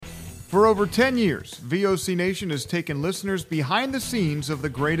For over 10 years, VOC Nation has taken listeners behind the scenes of the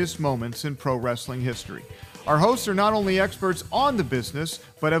greatest moments in pro wrestling history. Our hosts are not only experts on the business,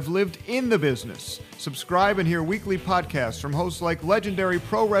 but have lived in the business. Subscribe and hear weekly podcasts from hosts like legendary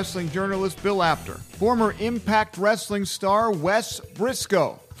pro wrestling journalist Bill Apter, former Impact Wrestling star Wes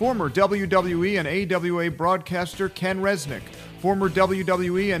Briscoe, former WWE and AWA broadcaster Ken Resnick, former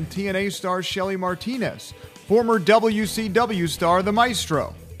WWE and TNA star Shelly Martinez, former WCW star The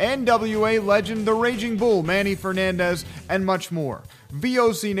Maestro, NWA legend The Raging Bull Manny Fernandez, and much more.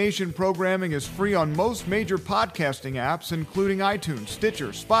 VOC Nation programming is free on most major podcasting apps, including iTunes, Stitcher,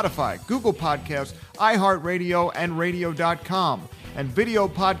 Spotify, Google Podcasts, iHeartRadio, and Radio.com. And video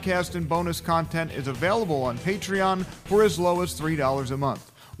podcast and bonus content is available on Patreon for as low as $3 a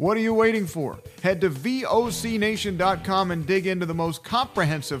month. What are you waiting for? Head to VOCNation.com and dig into the most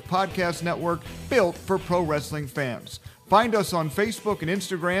comprehensive podcast network built for pro wrestling fans. Find us on Facebook and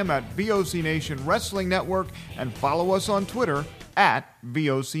Instagram at VOC Nation Wrestling Network and follow us on Twitter at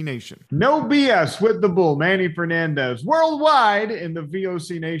VOC Nation. No BS with the Bull, Manny Fernandez, worldwide in the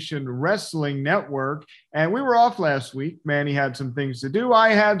VOC Nation Wrestling Network. And we were off last week. Manny had some things to do. I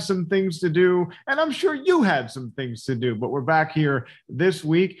had some things to do. And I'm sure you had some things to do. But we're back here this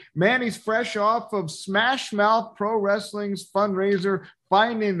week. Manny's fresh off of Smash Mouth Pro Wrestling's fundraiser,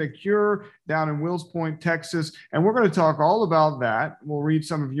 Finding the Cure, down in Wills Point, Texas. And we're going to talk all about that. We'll read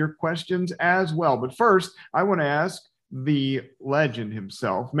some of your questions as well. But first, I want to ask the legend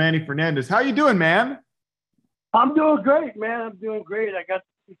himself, Manny Fernandez. How you doing, man? I'm doing great, man. I'm doing great. I got to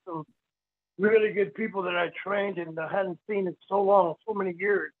see some really good people that I trained and I hadn't seen in so long, so many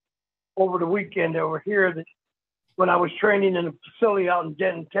years over the weekend over here. That when I was training in a facility out in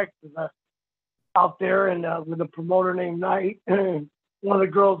Denton, Texas, out there, and with a promoter named Knight, and one of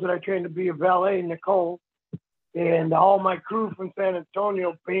the girls that I trained to be a valet, Nicole, and all my crew from San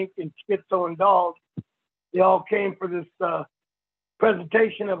Antonio, Pink and Schizo and Dog, they all came for this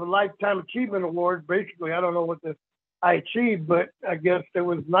presentation of a Lifetime Achievement Award. Basically, I don't know what I achieved, but I guess it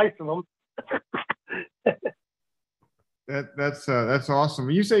was nice of them. That's awesome.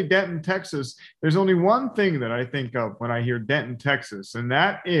 When you say Denton, Texas, there's only one thing that I think of when I hear Denton, Texas, and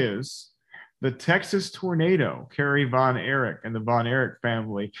that is the Texas Tornado, Kerry Von Erich and the Von Erich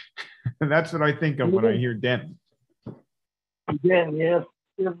family. And that's what I think of when I hear Denton. Denton, yes,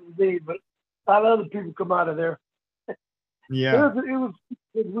 indeed. But a lot of other people come out of there. Yeah. It was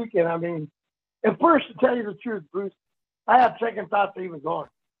a good weekend. I mean, at first, to tell you the truth, Bruce, I had second thoughts of even going.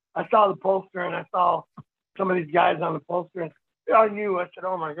 I saw the poster and I saw some of these guys on the poster and I knew, I said,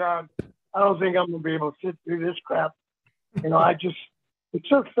 oh my God, I don't think I'm going to be able to sit through this crap. You know, it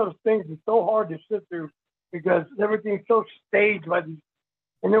took those things. It's so hard to sit through because everything's so staged by these.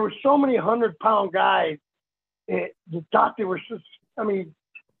 And there were so many 100-pound guys that thought they were just, I mean,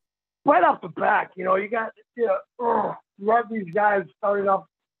 right off the back, you know, you got these guys started off,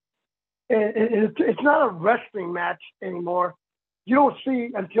 and it's not a wrestling match anymore. You don't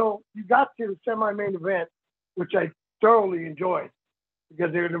see until you got to the semi-main event, which I thoroughly enjoyed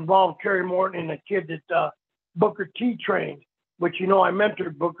because it involved Kerry Morton and a kid that Booker T trained, which, you know, I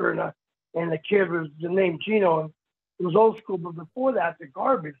mentored Booker and the kid was named Gino. And it was old school, but before that, the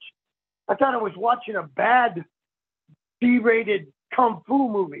garbage. I thought I was watching a bad D-rated kung fu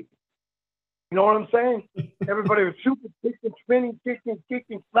movie. You know what I'm saying? Everybody was super kicking, spinning,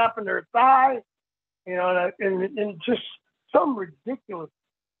 kicking, slapping their thigh, you know, and just some ridiculous,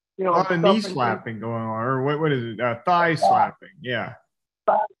 you know. A lot of knee slapping going on, or what is it? Thigh slapping, yeah.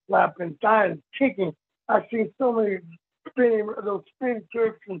 Thigh slapping, thigh kicking. I've seen so many those spin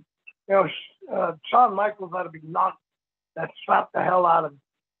kicks, and you know, Shawn Michaels ought to be knocked that slap the hell out of him.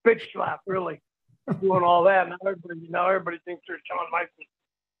 Big slap, really, doing all that. Now everybody thinks they're Shawn Michaels.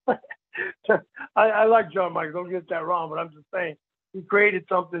 I like Shawn Michaels, don't get that wrong, but I'm just saying he created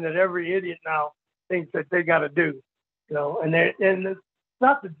something that every idiot now thinks that they got to do, you know, and it's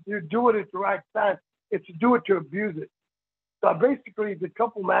not to do it at the right time, it's to do it to abuse it. So basically, the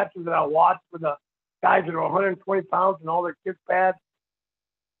couple matches that I watched with the guys that are 120 pounds and all their kick pads,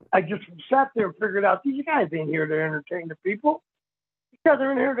 I just sat there and figured out these guys ain't here to entertain the people. These guys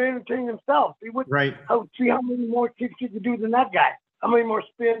are in here to entertain themselves. Right. See how many more kicks you can do than that guy. How many more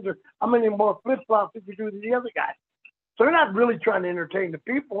spins or how many more flip-flops did you do than the other guy? So they're not really trying to entertain the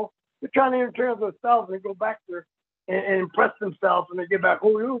people. They're trying to entertain themselves and go back there and impress themselves and they get back,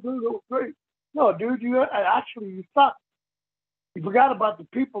 oh, that was great. No, dude, you suck. You forgot about the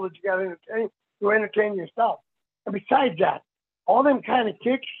people that you got to entertain to entertain yourself. And besides that, all them kind of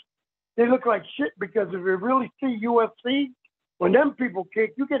kicks, they look like shit because if you really see UFC, when them people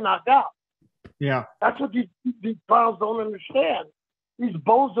kick, you get knocked out. Yeah. That's what these clowns don't understand. these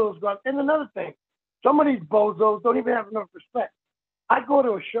bozos got. And another thing, some of these bozos don't even have enough respect. I go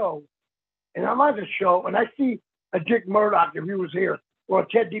to a show, and I'm at a show, and I see a Dick Murdoch, if he was here, or a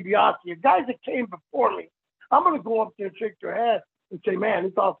Ted DiBiase, guys that came before me. I'm going to go up there and shake their hand and say, man,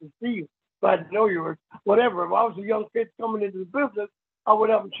 it's awesome to see you. Glad to know you, or whatever. If I was a young kid coming into the business, I would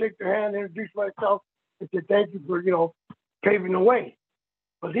up and shake their hand, introduce myself, and say thank you for, paving the way.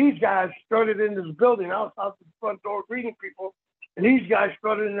 But these guys strutted into the building. I was out the front door greeting people, and these guys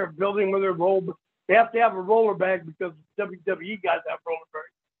strutted in their building with their robe. They have to have a roller bag because WWE guys have roller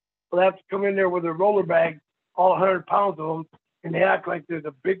bags. So they have to come in there with their roller bag, all 100 pounds of them, and they act like they're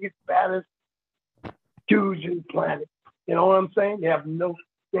the biggest, baddest dudes in the planet. You know what I'm saying? They have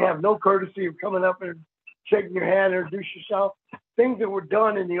no courtesy of coming up and shaking your hand, introduce yourself. Things that were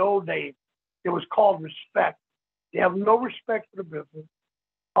done in the old days, it was called respect. They have no respect for the business.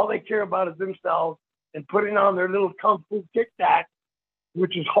 All they care about is themselves and putting on their little kung fu tic tac,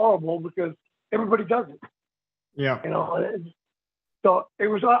 which is horrible because everybody does it. Yeah. So it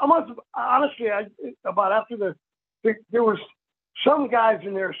was almost, honestly, about after there was some guys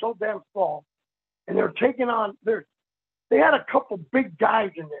in there so damn small, and they're taking on, they had a couple big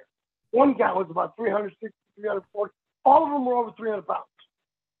guys in there. One guy was about 360, 340. All of them were over 300 pounds.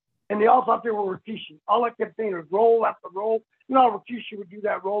 And they all thought they were Rikishi. All I kept saying was roll after roll. You know how Rikishi would do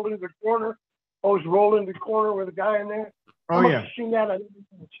that roll into the corner? Always roll into the corner with a guy in there. Oh, yeah. I've seen that. And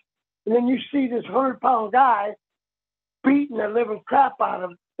then you see this 100-pound guy beating the living crap out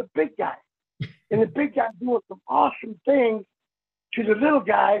of the big guy. And the big guy doing some awesome things to the little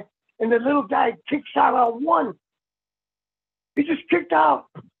guy. And the little guy kicks out on one. He just kicked out.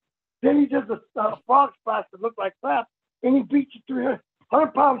 Then he does a frog splash that looked like crap. And he beats a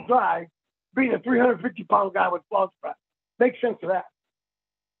 100-pound guy, beating a 350-pound guy with frog splash. Makes sense of that.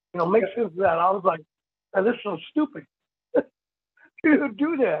 Makes sense of that. I was like, this is so stupid. You would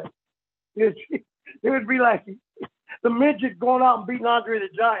do that. It would be like the midget going out and beating Andre the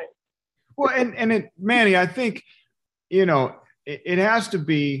Giant. Well, and Manny, I think, it has to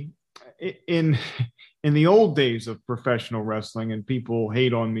be in the old days of professional wrestling, and people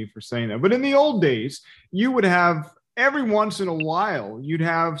hate on me for saying that, but in the old days, you would have every once in a while, you'd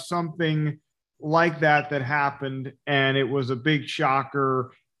have something like that happened, and it was a big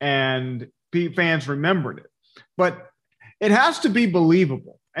shocker, and fans remembered it. But it has to be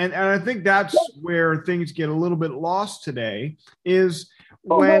believable. And I think that's where things get a little bit lost today is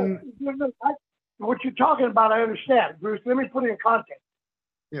when... What you're talking about, I understand. Bruce, let me put it in context.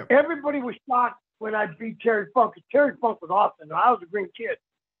 Yeah. Everybody was shocked when I beat Terry Funk. Terry Funk was awesome. I was a green kid.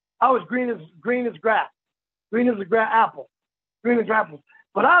 I was green as grass. Green as a apple. Green as apples.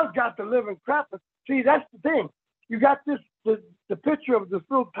 But I've got the living crap. See, that's the thing. You got the picture of this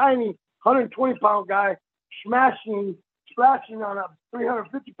little tiny 120-pound guy splashing on a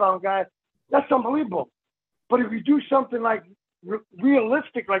 350-pound guy. That's unbelievable. But if you do something like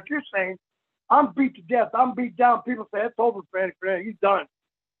realistic, like you're saying, I'm beat to death. I'm beat down. People say, it's over, Freddie. He's done.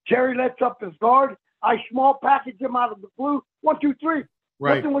 Terry lets up his guard. I small package him out of the blue. 1, 2, 3.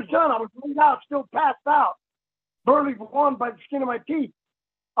 Right. Nothing was done. I was laid out, still passed out. Burley won by the skin of my teeth.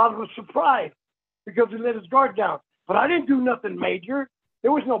 I was surprised because he let his guard down. But I didn't do nothing major.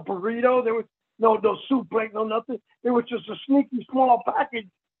 There was no burrito. There was no suplex, no nothing. It was just a sneaky small package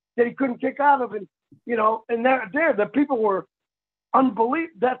that he couldn't kick out of. And, and there, the people were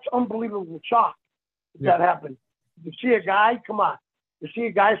unbelievable. That's unbelievable shock that happened. You see a guy, come on. You see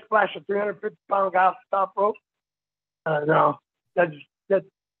a guy splash a 350-pound guy off the top rope? No, that's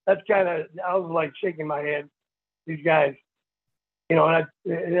kind of, I was like shaking my head. These guys, and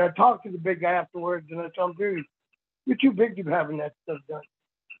I talked to the big guy afterwards, and I told him, dude, you're too big to be having that stuff done.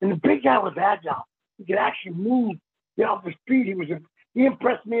 And the big guy was agile. He could actually move, get off his feet. He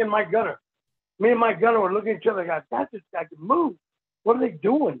impressed me and my gunner. Me and my gunner were looking at each other like, this guy can move. What are they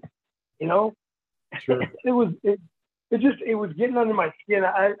doing? Sure. It was getting under my skin.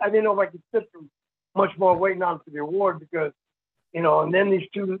 I didn't know if I could sit through much more waiting on for the award because, and then these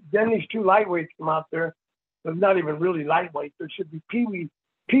two lightweights come out there. They're not even really lightweight. There should be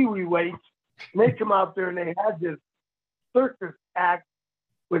peewee weights. And they come out there and they had this circus act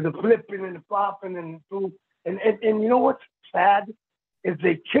with the flipping and the flopping and the food. And you know what's sad is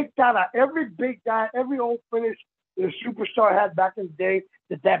they kicked out of every big guy, every old finish the superstar had back in the day.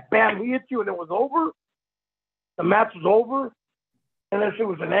 That bam, he hit you and it was over. The match was over. Unless it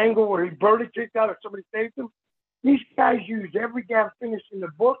was an angle where he barely kicked out or somebody saved him. These guys used every damn finish in the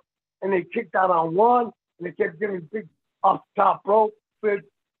book, and they kicked out on one, and they kept getting big off the top rope,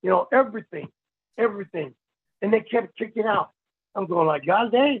 everything. And they kept kicking out. I'm going like,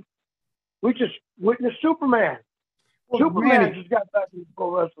 God dang, we just witnessed Superman. Well, Superman Manny, just got back into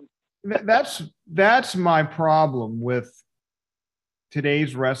pro wrestling. that's my problem with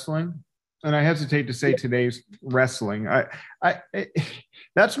today's wrestling, and I hesitate to say today's wrestling. I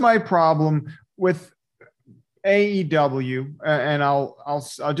that's my problem with AEW, and I'll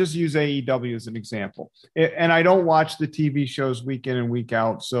just use AEW as an example. And I don't watch the TV shows week in and week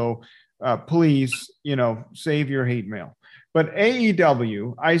out, so please, save your hate mail. But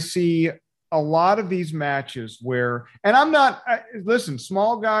AEW, I see a lot of these matches where, and listen,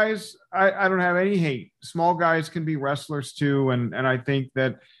 small guys, I don't have any hate. Small guys can be wrestlers too, and I think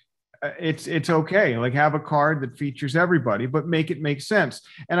that it's okay. Like, have a card that features everybody, but make it make sense.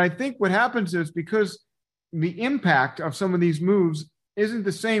 And I think what happens is, because the impact of some of these moves isn't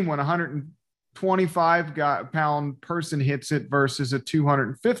the same when 125-pound person hits it versus a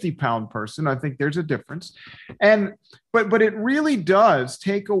 250-pound person. I think there's a difference. But it really does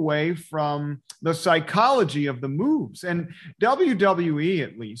take away from the psychology of the moves. And WWE,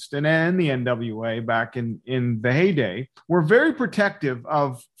 at least, and the NWA back in the heyday, were very protective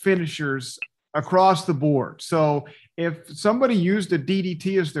of finishers across the board. So if somebody used a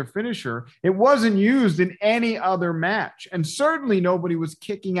DDT as their finisher, it wasn't used in any other match. And certainly nobody was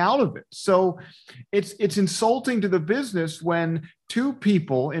kicking out of it. So it's insulting to the business when two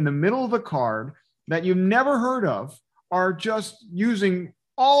people in the middle of a card that you've never heard of are just using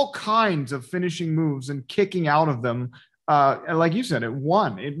all kinds of finishing moves and kicking out of them. And like you said, it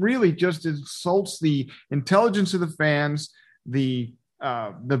really just insults the intelligence of the fans, the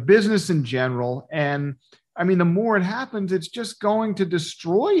business in general. And I mean, the more it happens, it's just going to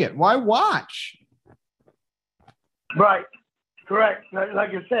destroy it. Why watch? Right. Correct. Like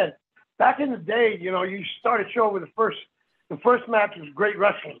I said, back in the day, you start a show with the first match was great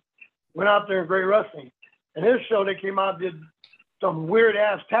wrestling. Went out there and great wrestling. And this show, they came out and did some weird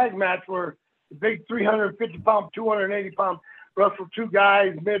ass tag match where the big 350-pound, 280-pound wrestled two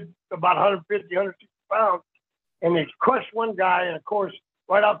guys mid about 150, 160 pounds. And they crushed one guy, and of course,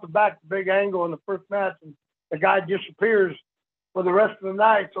 right off the bat, the big angle in the first match, and the guy disappears for the rest of the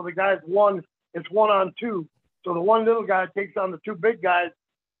night. So the guy's won. It's 1-on-2. So the one little guy takes on the two big guys,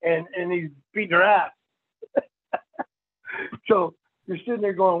 and he's beating their ass. So you're sitting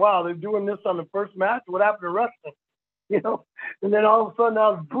there going, "Wow, they're doing this on the first match. What happened to wrestling?" And then all of a sudden,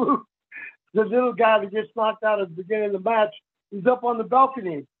 out of the blue, the little guy that gets knocked out at the beginning of the match, he's up on the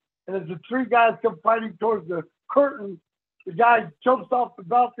balcony, and as the three guys come fighting towards the curtain, the guy jumps off the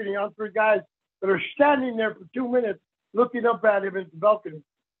balcony on three guys that are standing there for 2 minutes looking up at him at the balcony.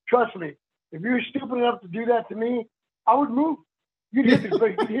 Trust me, if you're stupid enough to do that to me, I would move. You'd hit the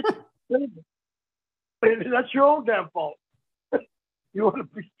That's your own damn fault. You want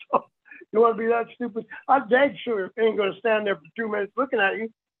to be that stupid? I'm dead sure ain't going to stand there for 2 minutes looking at you.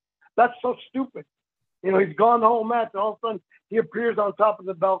 That's so stupid. He's gone the whole match, and all of a sudden he appears on top of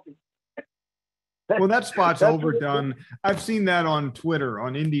the balcony. Well, that spot's overdone. I've seen that on Twitter,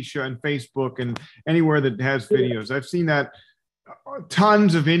 on Indie Show, and Facebook, and anywhere that has videos. I've seen that.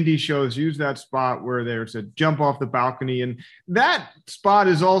 Tons of indie shows use that spot where there's a jump off the balcony, and that spot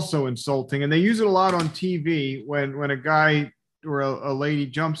is also insulting. And they use it a lot on TV when a guy or a lady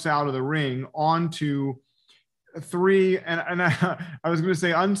jumps out of the ring onto three, and I was going to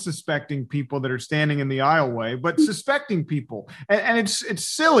say unsuspecting people that are standing in the aisleway, but suspecting people, and it's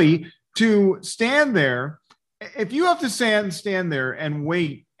silly to stand there. If you have to stand there and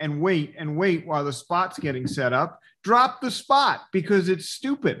wait while the spot's getting set up, drop the spot, because it's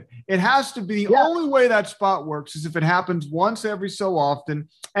stupid. It has to be the only way that spot works is if it happens once every so often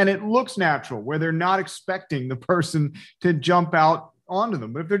and it looks natural, where they're not expecting the person to jump out onto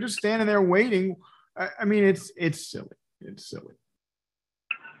them. But if they're just standing there waiting, I mean, it's silly. It's silly.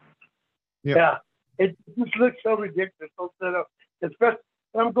 Yep. Yeah. It just looks so ridiculous. So set up. Especially,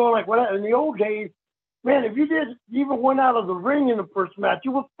 I'm going like, what? In the old days, man, if you even went out of the ring in the first match,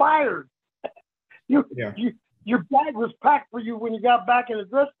 you were fired. Your bag was packed for you when you got back in the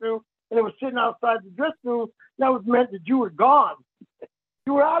dressing room, and it was sitting outside the dressing room. That was meant that you were gone.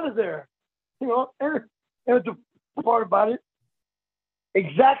 You were out of there. And the part about it,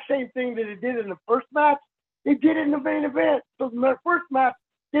 exact same thing that it did in the first match, it did in the main event. So the first match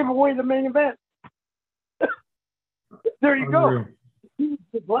gave away the main event. There you go. He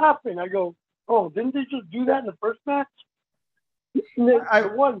was laughing. I go, "Oh, didn't they just do that in the first match?" I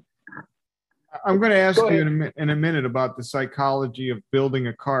won. I'm going to ask you in a minute about the psychology of building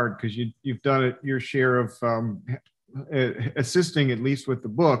a card, because you've done your share of assisting, at least with the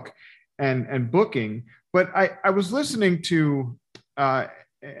book and booking. But I was listening to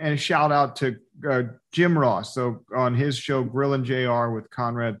and a shout out to Jim Ross. So on his show, Grillin' JR with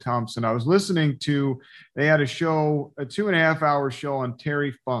Conrad Thompson, I was listening to, they had a show, a 2.5-hour show on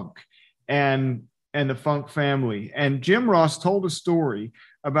Terry Funk and the Funk family. And Jim Ross told a story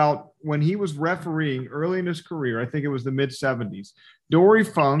about when he was refereeing early in his career. I think it was the mid 70s. Dory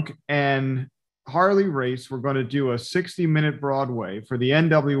Funk and Harley Race were going to do a 60-minute Broadway for the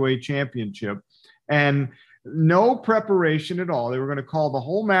NWA championship. And no preparation at all. They were going to call the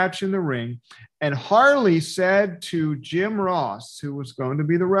whole match in the ring. And Harley said to Jim Ross, who was going to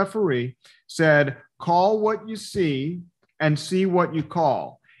be the referee, said, call what you see and see what you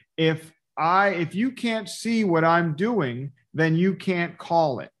call. If you can't see what I'm doing, then you can't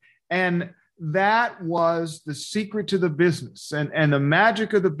call it. And that was the secret to the business and the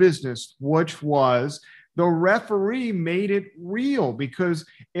magic of the business, which was the referee made it real, because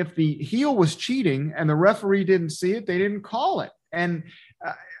if the heel was cheating and the referee didn't see it, they didn't call it. And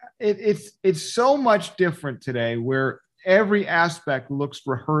it's so much different today, where every aspect looks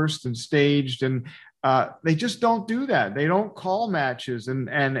rehearsed and staged, and they just don't do that. They don't call matches, and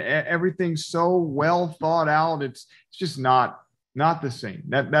everything's so well thought out. It's just not the same.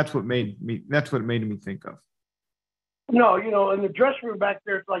 That's what made it made me think of. No, in the dressing room back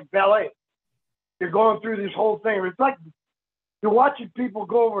there, it's like ballet. You're going through this whole thing. It's like you're watching people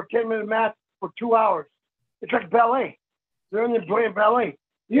go over a 10-minute match for 2 hours. It's like ballet. They're in there playing ballet.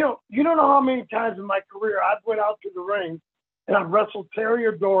 You don't know how many times in my career I've went out to the ring and I've wrestled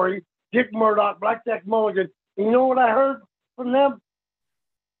Terry Dory, Dick Murdoch, Blackjack Mulligan. And you know what I heard from them?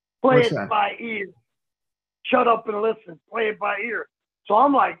 Play it by ear. Shut up and listen. Play it by ear. So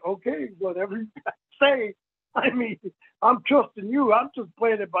I'm like, okay, whatever you say. I mean, I'm trusting you. I'm just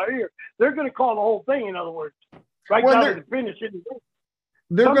playing it by ear. They're going to call the whole thing, in other words. Right down to the finish.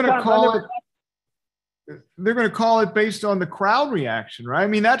 They're going to call it. They're going to call it based on the crowd reaction, right? I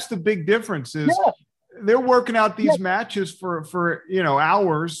mean, that's the big difference. Is they're working out these matches for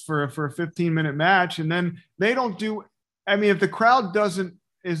hours for a 15-minute match, and then they don't do. I mean, if the crowd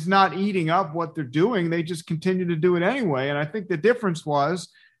is not eating up what they're doing, they just continue to do it anyway. And I think the difference was,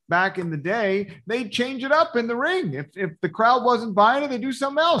 back in the day, they'd change it up in the ring. If the crowd wasn't buying it, they do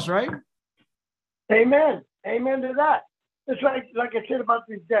something else, right? Amen. Amen to that. It's like I said about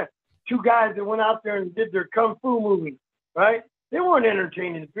these guys, two guys that went out there and did their kung fu movie, right? They weren't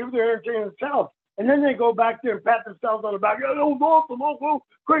entertaining the people; they're entertaining themselves. And then they go back there and pat themselves on the back. Oh, that was awesome! Oh,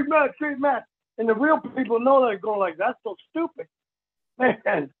 great match, great match. And the real people know they're going like, "That's so stupid,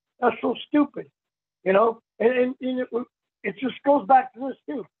 man. That's so stupid," And it just goes back to this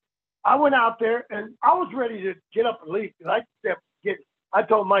too. I went out there and I was ready to get up and leave, because I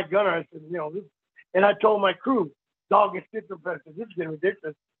told Mike Gunner, I said, and I told my crew, dog, it's different. This is getting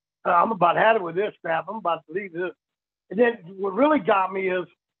ridiculous. I'm about had it with this crap. I'm about to leave this. And then what really got me is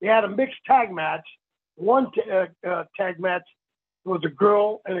they had a mixed tag match. One tag match was a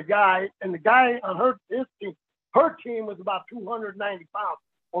girl and a guy, and the guy on his team was about 290 pounds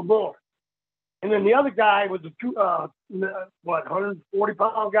or more. And then the other guy was a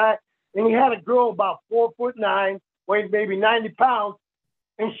 140-pound guy. And he had a girl about 4'9", weighed maybe 90 pounds.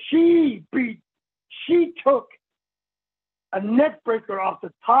 And she took a neck breaker off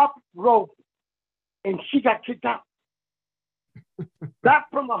the top rope, and she got kicked out. That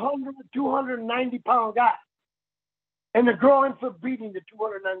from a 290-pound guy. And the girl ends up beating the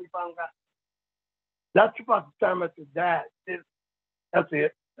 290-pound guy. That's about the time I said, that's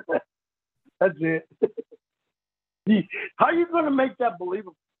it. That's it. How are you going to make that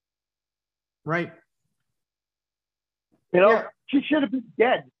believable? Right. She should have been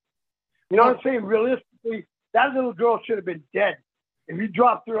dead. You know what I'm saying? Realistically, that little girl should have been dead. If you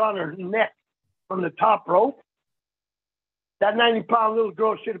dropped her on her neck from the top rope, that 90-pound little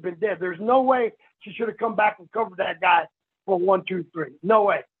girl should have been dead. There's no way she should have come back and covered that guy for 1, 2, 3. No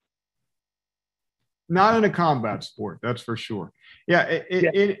way. Not in a combat sport, that's for sure. Yeah,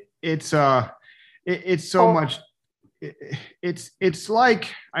 it's so much. It's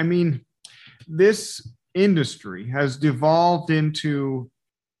like, I mean, this industry has devolved into,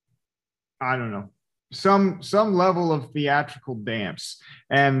 I don't know, some level of theatrical dance.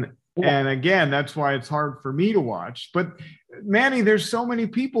 And again, that's why it's hard for me to watch. But Manny, there's so many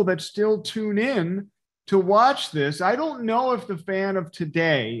people that still tune in to watch this. I don't know if the fan of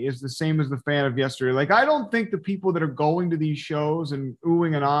today is the same as the fan of yesterday. Like, I don't think the people that are going to these shows and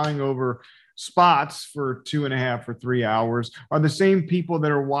oohing and ahhing over spots for 2.5 or 3 hours are the same people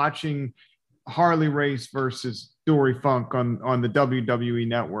that are watching Harley Race versus Dory Funk on the WWE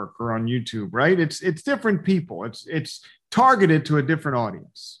network or on YouTube, right? It's different people. It's targeted to a different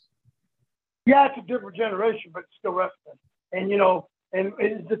audience. Yeah, it's a different generation, but it's still wrestling. And And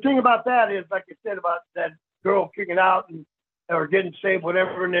the thing about that is, like I said, about that girl kicking out and or getting saved,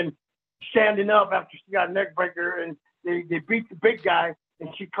 whatever, and then standing up after she got a neck breaker, and they beat the big guy, and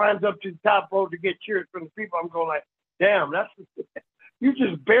she climbs up to the top rope to get cheers from the people. I'm going like, damn, you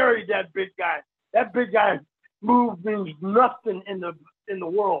just buried that big guy. That big guy move means nothing in the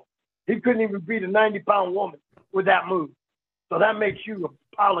world. He couldn't even beat a 90-pound woman with that move. So that makes you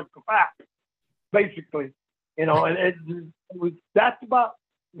a pile of crap, basically. You know, and that's about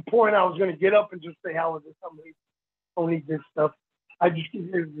the point I was going to get up and just say, how is this? Somebody don't need this stuff. It's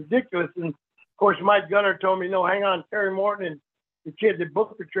ridiculous. And of course, Mike Gunner told me, no, hang on, Terry Morton and the kids at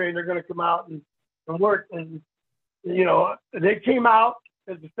Booker Train, they're going to come out and work. And, you know, they came out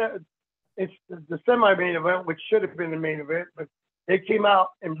as it's the semi-main event, which should have been the main event, but they came out.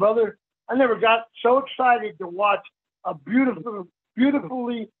 And, brother, I never got so excited to watch a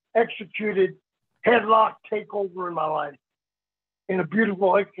beautifully executed headlock takeover in my life. In a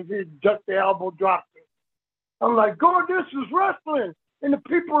beautiful executed duck the elbow drop kick. I'm like, God, this is wrestling. And the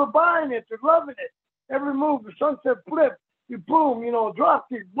people are buying it. They're loving it. Every move, the sunset flip, you boom, you know, drop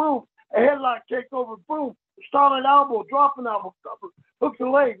kick, boom, a headlock takeover, boom, starting elbow, dropping elbow, cover, hook the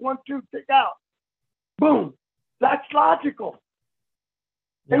leg, 1, 2, kick out. Boom. That's logical.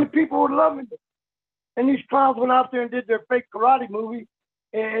 Yep. And the people were loving it. And these clowns went out there and did their fake karate movie,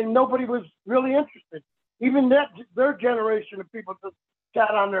 and nobody was really interested. Even their generation of people just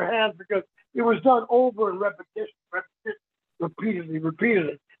sat on their hands because it was done over and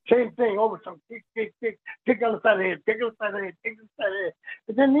repeatedly. Same thing, over some kick on the side of the head, kick on the side of the head, kick on the side of the head.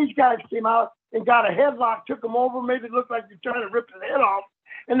 And then these guys came out and got a headlock, took them over, made it look like you're trying to rip his head off,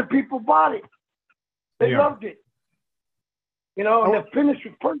 and the people bought it. They loved it. You know, and the finish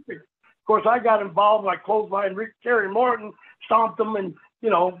was perfect. Of course, I got involved, like clothesline Terry Morton, stomped them, and, you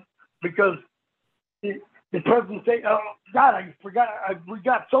know, because the presentation, God, I forgot, we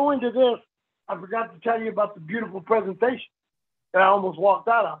got so into this, I forgot to tell you about the beautiful presentation that I almost walked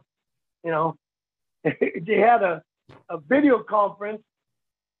out on. You know, they had a video conference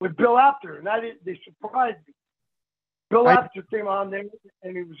with Bill Apter, and they surprised me. Bill Apter came on there,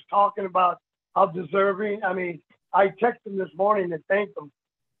 and he was talking about how deserving. I mean, I texted him this morning and thanked him.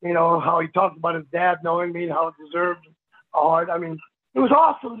 You know, how he talked about his dad knowing me, how deserved hard. I mean, it was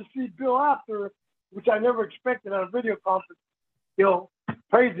awesome to see Bill Apter, which I never expected on a video conference, you know,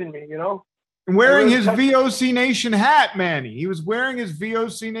 praising me, you know. Wearing his VOC Nation hat, Manny. He was wearing his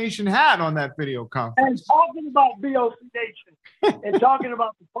VOC Nation hat on that video conference. And talking about VOC Nation and talking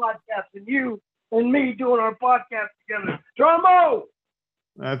about the podcast and you and me doing our podcast together. Drummo!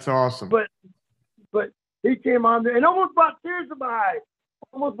 That's awesome. But he came on there and almost brought tears to my eyes.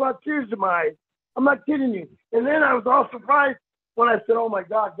 I'm not kidding you. And then I was all surprised when I said, oh, my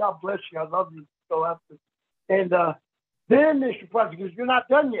God, God bless you. I love you so after. And then they surprised me because you're not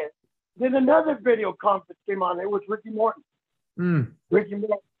done yet. Then another video conference came on. It was Ricky Morton. Ricky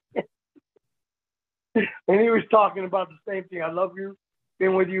Morton. And he was talking about the same thing. I love you.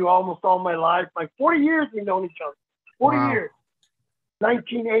 Been with you almost all my life. Like 40 years we've known each other. 40 years.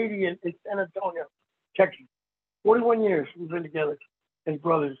 1980 in San Antonio, Texas. 41 years we've been together as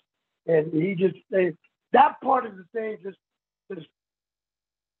brothers. And he just, that part of the thing just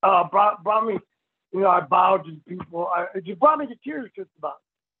brought me, you know, I bowed to people. It just brought me to tears just about.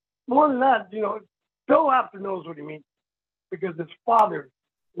 More than that, you know, Bill Apter knows what he means because his father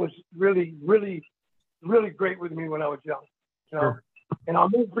was really, really, really great with me when I was young. You know, and I'll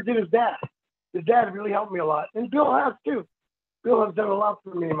never forget his dad. His dad really helped me a lot, and Bill has too. Bill has done a lot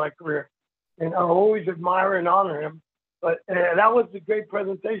for me in my career, and I'll always admire and honor him. But that was a great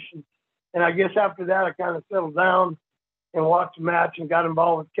presentation, and I guess after that, I kind of settled down and watched the match and got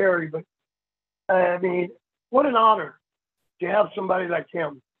involved with Kerry. But I mean, what an honor to have somebody like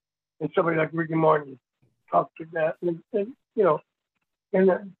him. And somebody like Ricky Morton talk to that, and you know,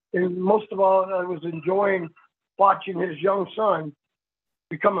 and most of all, I was enjoying watching his young son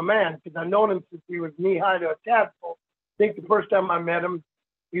become a man because I've known him since he was knee high to a tadpole. I think the first time I met him,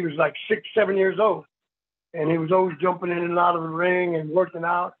 he was like 6, 7 years old, and he was always jumping in and out of the ring and working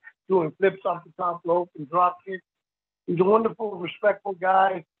out, doing flips off the top rope and drop kicks. He's a wonderful, respectful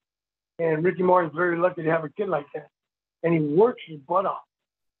guy, and Ricky Morton's very lucky to have a kid like that, and he works his butt off.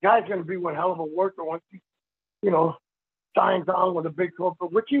 Guy's going to be one hell of a worker once he, you know, signs on with a big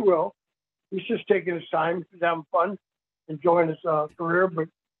corporate, which he will. He's just taking his time. He's having fun, enjoying his career. But,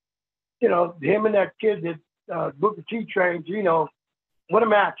 you know, him and that kid that Booker T trained, you know, what a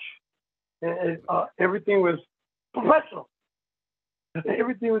match. And, everything was professional.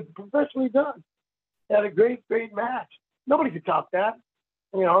 Everything was professionally done. They had a great, great match. Nobody could top that.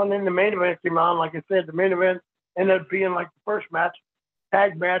 You know, and then the main event came on. Like I said, the main event ended up being like the first match.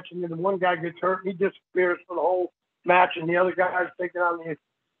 tag match, and then the one guy gets hurt, and he disappears for the whole match, and the other guy's taking on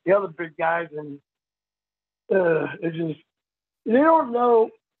the other big guys, and it's just, they don't know.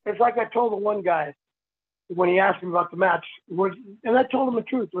 It's like I told the one guy when he asked me about the match, and I told him the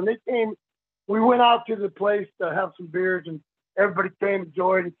truth. When they came, we went out to the place to have some beers, and everybody came,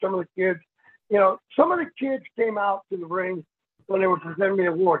 enjoyed, and some of the kids, some of the kids came out to the ring when they were presenting the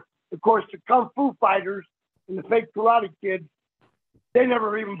award. Of course, the Kung Fu fighters and the fake karate kids, they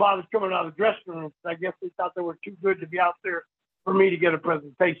never even bothered coming out of the dressing room. I guess they thought they were too good to be out there for me to get a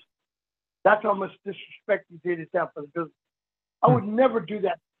presentation. That's how much disrespect you did yourself for the business. I would never do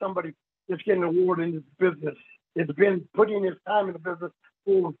that to somebody that's getting an award in this business. It's been putting his time in the business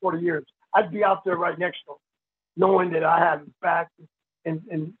for over 40 years. I'd be out there right next to him, knowing that I had his back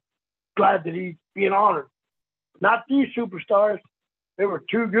and glad that he's being honored. Not these superstars. They were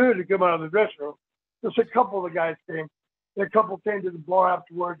too good to come out of the dressing room. Just a couple of the guys came. And a couple came to the bar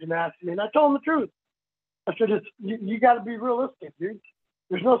afterwards and asked me, and I told them the truth. I said, you got to be realistic, dude.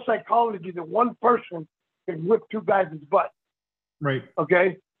 There's no psychology that one person can whip two guys' butt. Right.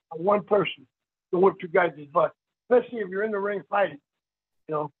 Okay? One person can whip two guys' butt, especially if you're in the ring fighting.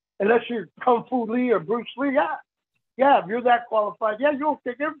 Unless you're Kung Fu Lee or Bruce Lee, yeah, if you're that qualified, yeah, you'll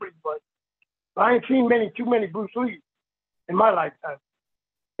kick everybody's butt. But I ain't seen too many Bruce Lees in my lifetime.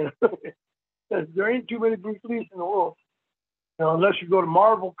 There ain't too many Bruce Lees in the world. Unless you go to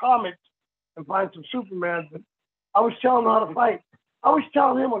Marvel Comics and find some Supermans. But I was telling him how to fight. I was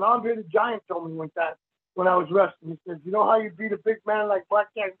telling him when Andre the Giant told me one time when I was wrestling. He says, you know how you beat a big man like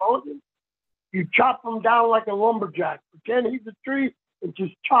Blackjack Mulligan? You chop him down like a lumberjack. Pretend he's a tree and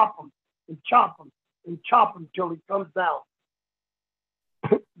just chop him and chop him and chop him till he comes down.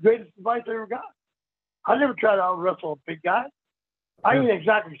 Greatest advice I ever got. I never tried to out-wrestle a big guy. I ain't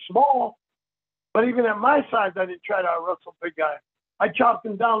exactly small, but even at my size, I didn't try to out-wrestle a big guy. I chopped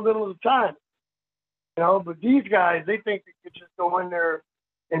him down little at a time. But these guys, they think they could just go in there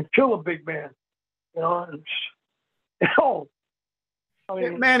and kill a big man.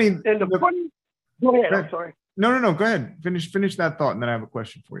 Manny, and the funny. Go ahead. I'm sorry. No. Go ahead. Finish that thought, and then I have a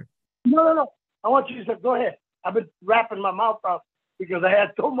question for you. No. I want you to say, go ahead. I've been wrapping my mouth up because I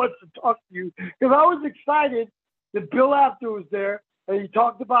had so much to talk to you. Because I was excited that Bill Apter was there, and he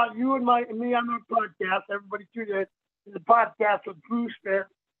talked about you and me on our podcast. Everybody tuned in to the podcast with Bruce there,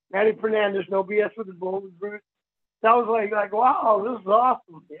 Manny Fernandez, No BS with the Bull with Bruce. That was like, wow, this is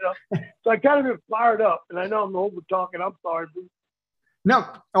awesome. So I kind of been fired up, and I know I'm over talking. I'm sorry, Bruce. No,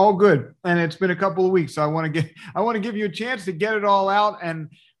 all good. And it's been a couple of weeks, so I want to give you a chance to get it all out, and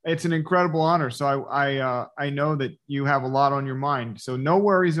it's an incredible honor. So I know that you have a lot on your mind, so no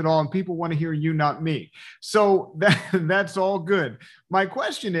worries at all. And people want to hear you, not me. So that's all good. My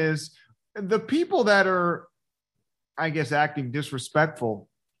question is, the people that are, I guess, acting disrespectful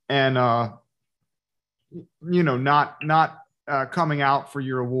and not coming out for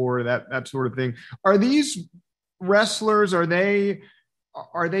your award, that sort of thing. Are these wrestlers? Are they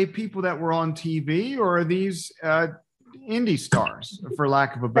people that were on TV, or are these indie stars, for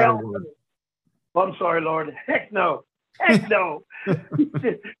lack of a better word? I'm sorry, Lord. Heck no. These are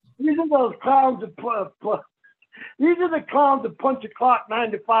those clowns that these are the clowns that punch a clock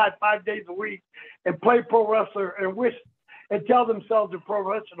 9 to 5, 5 days a week, and play pro wrestler and wish and tell themselves they're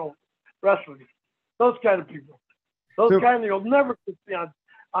professional wrestlers. Those kind of people. You'll never see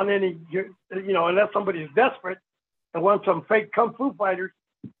on any, unless somebody is desperate and wants some fake Kung Fu fighters,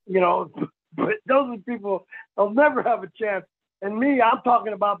 but those are people, they'll never have a chance. And me, I'm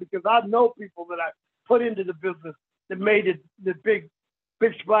talking about because I know people that I put into the business that made it the big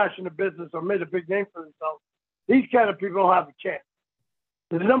splash in the business or made a big name for themselves. These kind of people don't have a chance.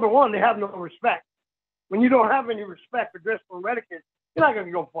 Because number one, they have no respect. When you don't have any respect for dress for etiquette, you're not going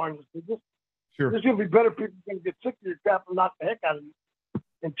to go far in this business. Sure. There's going to be better people who can get sick of your crap and knock the heck out of you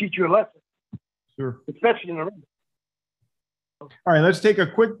and teach you a lesson. Sure. Especially in the ring. All right, let's take a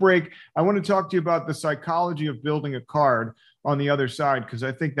quick break. I want to talk to you about the psychology of building a card on the other side, because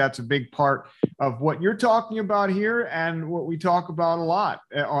I think that's a big part of what you're talking about here and what we talk about a lot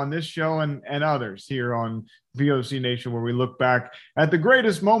on this show and others here on VOC Nation, where we look back at the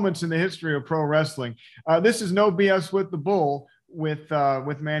greatest moments in the history of pro wrestling. This is No BS with the Bull with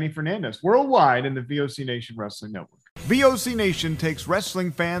Manny Fernandez, worldwide in the VOC Nation Wrestling Network. VOC Nation takes wrestling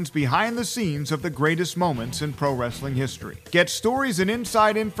fans behind the scenes of the greatest moments in pro wrestling history. Get stories and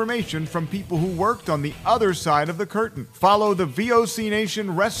inside information from people who worked on the other side of the curtain. Follow the VOC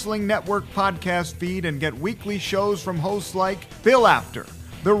Nation Wrestling Network podcast feed and get weekly shows from hosts like Bill Apter,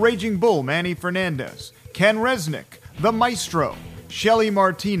 The Raging Bull Manny Fernandez, Ken Resnick, The Maestro, Shelly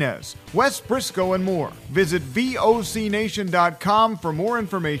Martinez, Wes Briscoe, and more. Visit VOCNation.com for more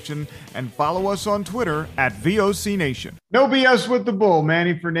information and follow us on Twitter at VOCNation. No BS with the Bull,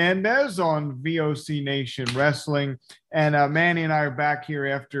 Manny Fernandez on VOC Nation Wrestling. And Manny and I are back here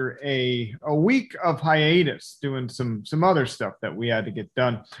after a week of hiatus doing some other stuff that we had to get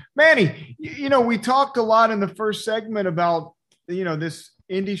done. Manny, we talked a lot in the first segment about, this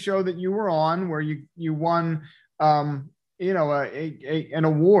indie show that you were on where you won, an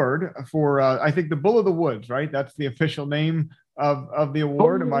award for, I think, the Bull of the Woods, right? That's the official name of the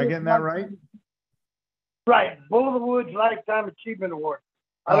award. Am I getting that right? Right. Bull of the Woods Lifetime Achievement Award.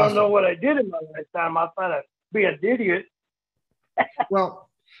 I don't know what I did in my lifetime. I'll try to be an idiot. Well,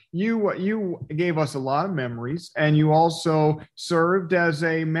 you gave us a lot of memories, and you also served as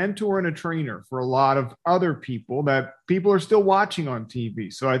a mentor and a trainer for a lot of other people that people are still watching on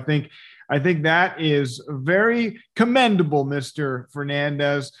TV. So I think that is very commendable, Mr.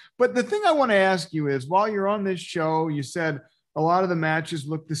 Fernandez. But the thing I want to ask you is, while you're on this show, you said a lot of the matches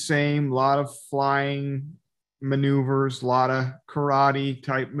look the same, a lot of flying maneuvers, a lot of karate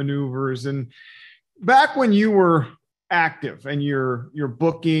type maneuvers. And back when you were active and you're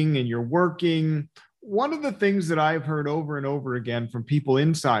booking and you're working, one of the things that I've heard over and over again from people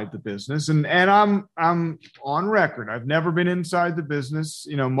inside the business, and I'm on record, I've never been inside the business,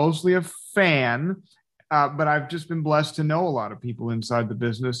 mostly a fan, but I've just been blessed to know a lot of people inside the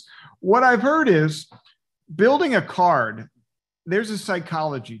business. What I've heard is building a card, there's a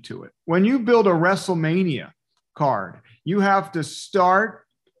psychology to it. When you build a WrestleMania card, you have to start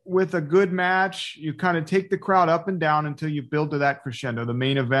with a good match. You kind of take the crowd up and down until you build to that crescendo, the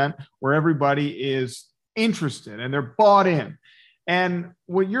main event, where everybody is interested and they're bought in. And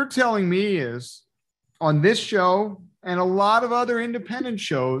what you're telling me is, on this show and a lot of other independent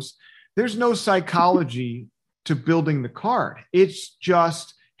shows, there's no psychology to building the card. It's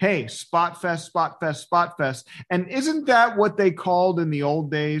just, hey, spot fest, spot fest, spot fest. And isn't that what they called in the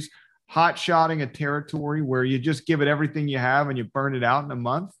old days hot shotting a territory, where you just give it everything you have and you burn it out in a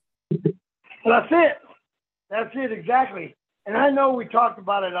month? That's it, exactly. And I know we talked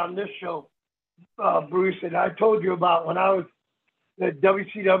about it on this show, Bruce, and I told you about when I was at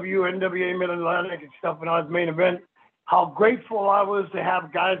WCW, NWA Mid-Atlantic and stuff, when I was main event, how grateful I was to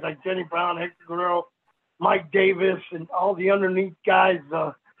have guys like Denny Brown, Hector Guerrero, Mike Davis, and all the underneath guys,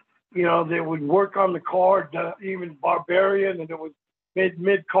 that would work on the card, even Barbarian, and it was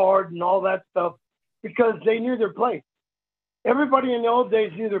mid card and all that stuff, because they knew their place. Everybody in the old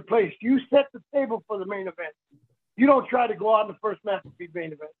days knew their place. You set the table for the main event. You don't try to go out in the first match and be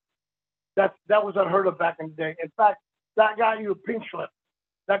main event. That was unheard of back in the day. In fact, that got you a pink slip.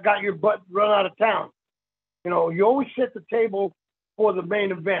 That got your butt run out of town. You always set the table for the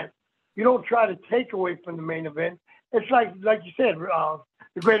main event. You don't try to take away from the main event. It's like you said,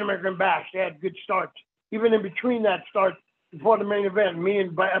 the Great American Bash. They had good starts. Even in between that start, before the main event, me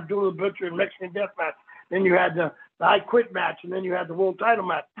and Abdullah Butcher in Mexican Death Match. Then you had the I Quit match, and then you had the world title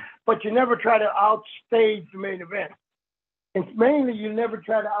match. But you never try to outstage the main event. And mainly, you never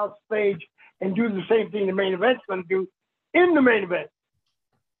try to outstage and do the same thing the main event's going to do in the main event.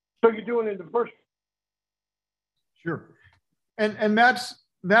 So you're doing it in the first. Sure. And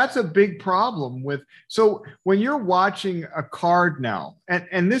that's a big problem with, so when you're watching a card now,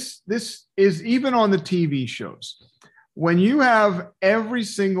 and this is even on the TV shows, when you have every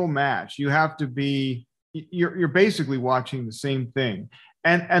single match, you have to be, you're basically watching the same thing.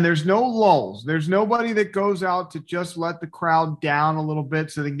 And there's no lulls. There's nobody that goes out to just let the crowd down a little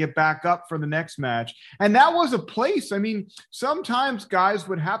bit so they can get back up for the next match. And that was a place. I mean, sometimes guys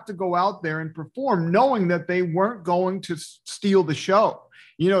would have to go out there and perform knowing that they weren't going to steal the show.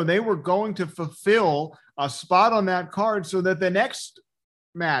 They were going to fulfill a spot on that card so that the next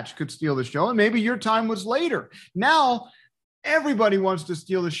match could steal the show. And maybe your time was later. Now, everybody wants to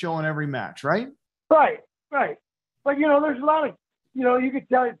steal the show in every match, right? Right. But, there's a lot of, you could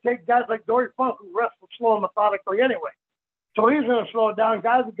take guys like Dory Funk, who wrestle slow and methodically anyway. So he's going to slow it down.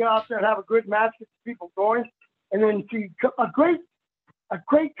 Guys will get out there and have a good match, get the people going. And then a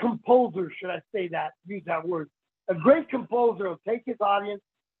great composer, should I say that, use that word. A great composer will take his audience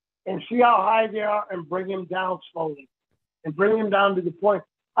and see how high they are and bring him down slowly and bring him down to the point.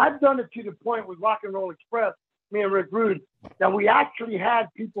 I've done it to the point with Rock and Roll Express, me and Rick Rude, that we actually had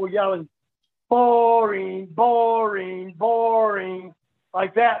people yelling, boring, boring, boring,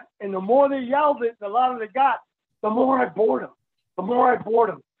 like that. And the more they yelled it, the louder they got, the more I bored them.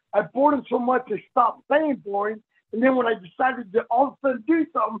 I bored them so much they stopped saying boring. And then when I decided to all of a sudden do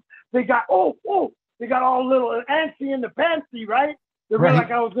something, they got, they got all a little antsy in the pantsy, right? They were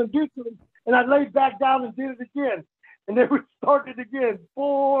like I was going to do something. And I laid back down and did it again. and they would start it again,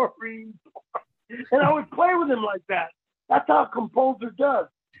 boring. And I would play with them like that. That's how a composer does.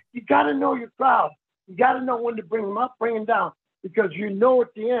 You got to know your crowd. You got to know when to bring them up, bring them down, because you know at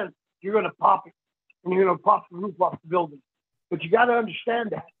the end you're going to pop it, and you're going to pop the roof off the building. But you got to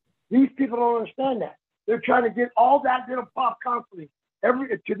understand that. These people don't understand that. They're trying to get all that little pop constantly.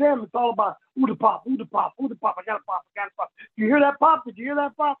 To them, it's all about who the pop, who the pop, who the pop. I got to pop, I got to pop. You hear that pop? Did you hear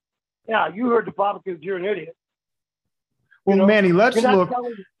that pop? Yeah, you heard the pop because you're an idiot. Well, Manny, let's look.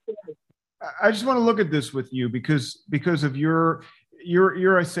 I just want to look at this with you because of you're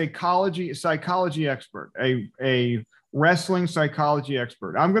a psychology expert, a wrestling psychology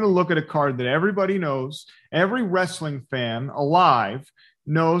expert. I'm going to look at a card that everybody knows. Every wrestling fan alive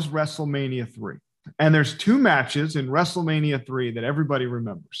knows WrestleMania 3. And there's two matches in WrestleMania 3 that everybody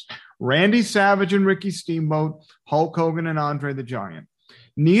remembers. Randy Savage and Ricky Steamboat, Hulk Hogan and Andre the Giant.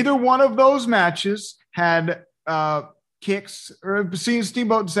 Neither one of those matches had kicks.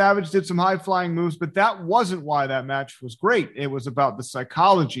 Steamboat and Savage did some high-flying moves, but that wasn't why that match was great. It was about the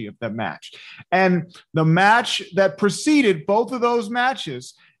psychology of that match. And the match that preceded both of those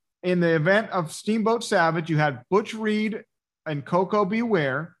matches, in the event of Steamboat Savage, you had Butch Reed and Koko B.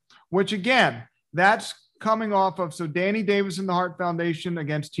 Ware, which, again, that's coming off of, so Danny Davis and the Hart Foundation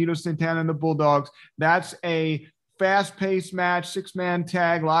against Tito Santana and the Bulldogs. That's a fast-paced match, six-man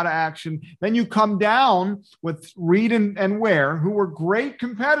tag, a lot of action. Then you come down with Reed and Ware, who were great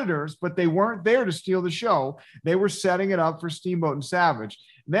competitors, but they weren't there to steal the show. They were setting it up for Steamboat and Savage.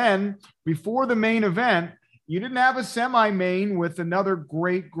 Then, before the main event, you didn't have a semi-main with another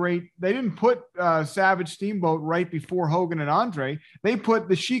great. They didn't put Savage Steamboat right before Hogan and Andre. They put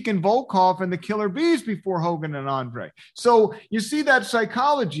the Sheik and Volkov and the Killer Bees before Hogan and Andre. So you see that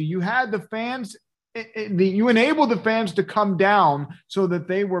psychology. You had the fans, you enabled the fans to come down so that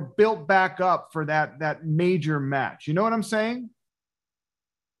they were built back up for that major match. You know what I'm saying?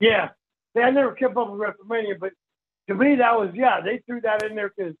 Yeah. I never kept up with WrestleMania, but to me that was, they threw that in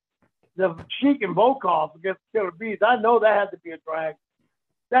there because the Sheik and Volkov against the Killer Bees, I know that had to be a drag.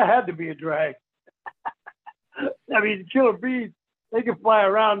 That had to be a drag. I mean, the Killer Bees, they can fly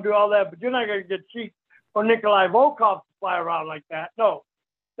around and do all that, but you're not going to get Sheik or Nikolai Volkov to fly around like that. No,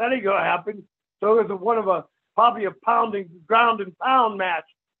 that ain't going to happen. So it was probably a ground and pound match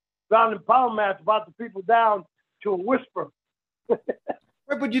about the people down to a whisper.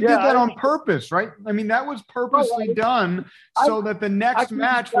 Right, but you did that on purpose, right? I mean, that was purposely done so that the next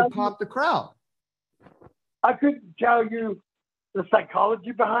match would pop the crowd. I couldn't tell you the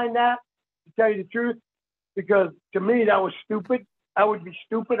psychology behind that, to tell you the truth, because to me, that was stupid. I would be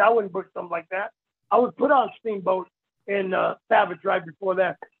stupid. I wouldn't book something like that. I would put on Steamboat and Savage right before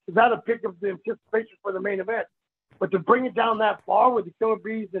that, because that would pick up the anticipation for the main event. But to bring it down that far with the Killer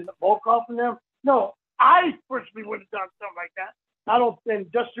Bees and the Volkov and them, no, I personally wouldn't have done something like that. I don't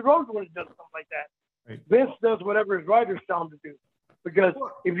think Dusty Rhodes would have done something like that. Right. Vince does whatever his writers tell him to do. Because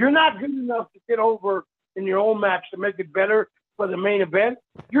if you're not good enough to get over in your own match to make it better for the main event,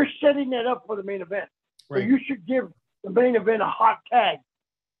 you're setting that up for the main event. Right. So you should give the main event a hot tag.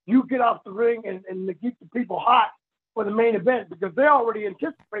 You get off the ring and keep the people hot for the main event because they're already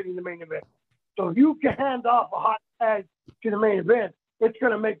anticipating the main event. So if you can hand off a hot tag to the main event, it's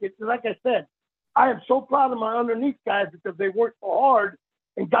going to make it, like I said, I am so proud of my underneath guys because they worked so hard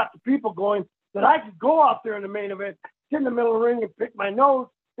and got the people going that I could go out there in the main event, get in the middle of the ring and pick my nose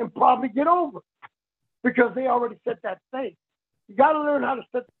and probably get over because they already set that stage. You got to learn how to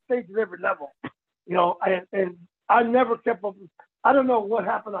set the stage at every level. You know, and I never kept up. I don't know what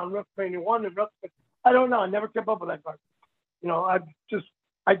happened on WrestleMania 1 and WrestleMania. I don't know. I never kept up with that card. You know, I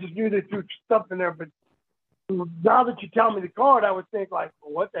just knew they threw stuff in there. But now that you tell me the card, I would think like,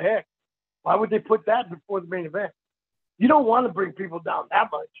 well, what the heck? Why would they put that before the main event? You don't want to bring people down that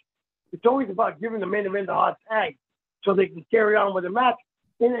much. It's always about giving the main event a hot tag so they can carry on with the match.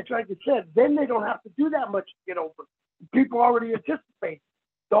 And it's like I said, then they don't have to do that much to get over. People already anticipate.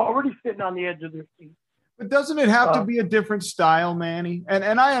 They're already sitting on the edge of their seat. But doesn't it have to be a different style, Manny?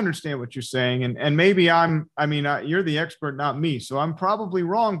 And I understand what you're saying. And maybe you're the expert, not me. So I'm probably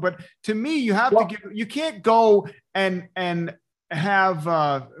wrong. But to me, you have to you can't go and have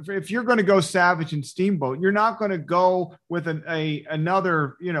if you're going to go Savage and Steamboat, you're not going to go with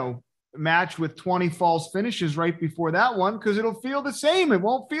another match with 20 false finishes right before that one because it'll feel the same. It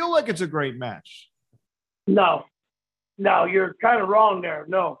won't feel like it's a great match. No, you're kind of wrong there.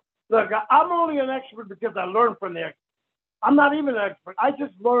 No, look, I'm only an expert because I learned from the expert. I'm not even an expert. I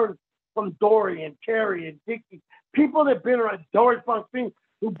just learned from Dory and Terry and Dickie, people that have been around. Dory Funk Fiend,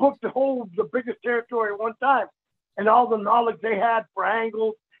 who booked the biggest territory at one time. And all the knowledge they had for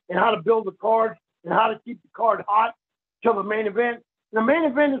angles and how to build the card and how to keep the card hot till the main event. The main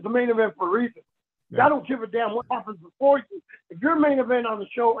event is the main event for a reason. Yeah. I don't give a damn what happens before you. If you're main event on the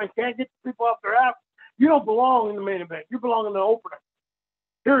show and can't get the people off their ass, you don't belong in the main event. You belong in the opener.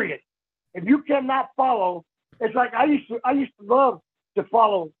 Period. If you cannot follow, it's like I used to love to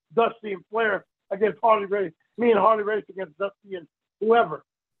follow Dusty and Flair against Harley Race. Me and Harley Race against Dusty and whoever,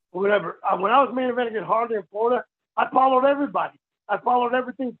 whatever. When I was main event against Harley in Florida, I followed everybody. I followed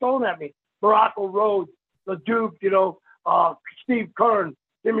everything thrown at me. Morocco Rhodes, the Duke, Steve Kern,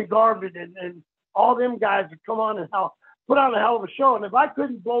 Jimmy Garvin, and all them guys that come on and put on a hell of a show. And if I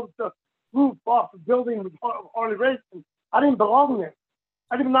couldn't blow the roof off the building with Harley Racing, I didn't belong there.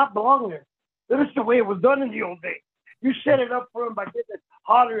 I did not belong there. That is the way it was done in the old days. You set it up for them by getting it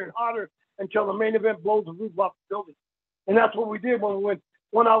hotter and hotter until the main event blows the roof off the building. And that's what we did when we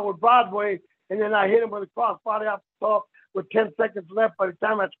went out with Broadway, and then I hit him with a crossbody off the top with 10 seconds left. By the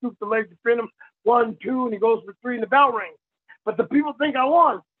time I scooped the leg to pin him, 1, 2, and he goes for 3 and the bell rings. But the people think I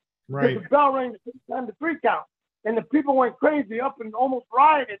won. Right. The bell rang the time to 3 count. And the people went crazy up and almost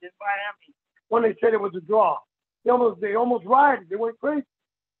rioted in Miami when they said it was a draw. They almost rioted. They went crazy.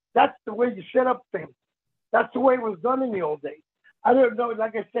 That's the way you set up things. That's the way it was done in the old days. I don't know,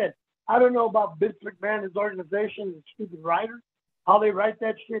 like I said, I don't know about Vince McMahon, his organization, and stupid writers, how they write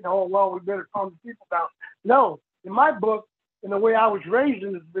that shit. Oh, well, we better calm the people down. No, in my book, in the way I was raised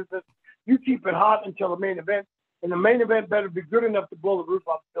in this business, you keep it hot until the main event, and the main event better be good enough to blow the roof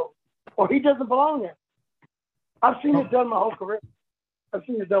off the building, or he doesn't belong there. I've seen it done my whole career.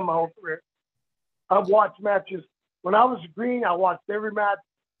 I've watched matches. When I was green, I watched every match,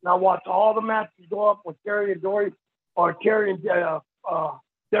 and I watched all the matches go up with Terry and Dory, or Terry and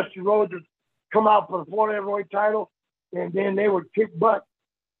Dusty Rhodes would come out for the Florida Heavyweight title, and then they would kick butt.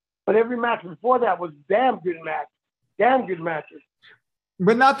 But every match before that was damn good matches.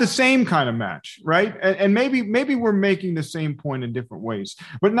 But not the same kind of match, right? And maybe we're making the same point in different ways,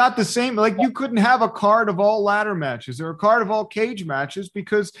 but not the same. Like you couldn't have a card of all ladder matches or a card of all cage matches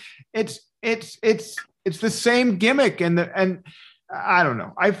because it's the same gimmick. And I don't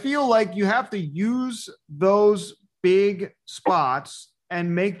know. I feel like you have to use those big spots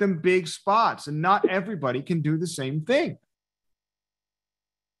and make them big spots, and not everybody can do the same thing.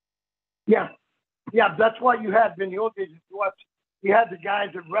 Yeah, that's why you had in the old days. You had the guys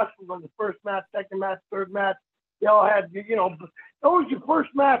that wrestled on the first match, second match, third match. They all had, that was your first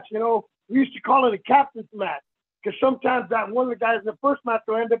match. We used to call it a captain's match because sometimes that one of the guys in the first match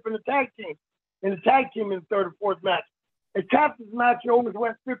will end up in the tag team in the third or fourth match. A captain's match, you always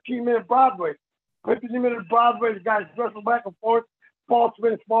went 15-minute Broadway. 15-minute Broadway, the guys wrestle back and forth, false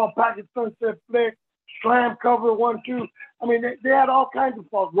spin, small package, sunset flick, slam cover, 1, 2. I mean, they had all kinds of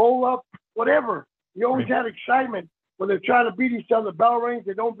falls, roll up, whatever. You always had excitement. When they're trying to beat each other, bell rings,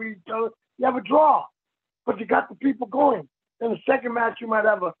 they don't beat each other. You have a draw, but you got the people going. In the second match, you might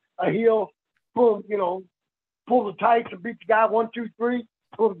have a heel, pull the tights and beat the guy 1, 2, 3.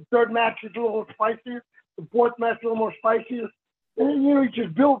 So the third match is a little spicier. The fourth match is a little more spicier. And then, you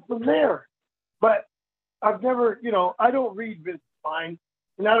just build from there. But I've never, I don't read Vince's mind,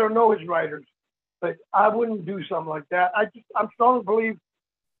 and I don't know his writers, but I wouldn't do something like that. I'm strongly believe,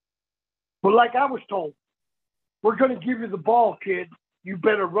 but like I was told, we're going to give you the ball, kid. You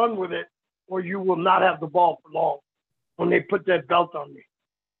better run with it, or you will not have the ball for long when they put that belt on me.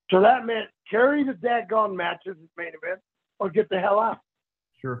 So that meant carry the daggone matches at main event or get the hell out.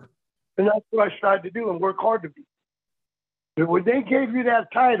 Sure. And that's what I tried to do and work hard to be. But when they gave you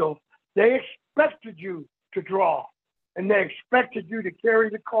that title, they expected you to draw, and they expected you to carry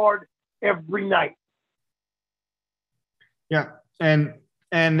the card every night. Yeah. And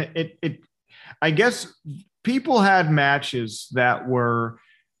it I guess people had matches that were,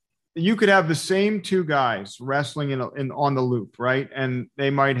 you could have the same 2 guys wrestling in on the loop, right? And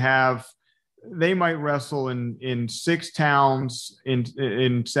they might wrestle in 6 towns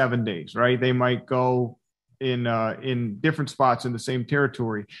in 7 days, right? They might go in different spots in the same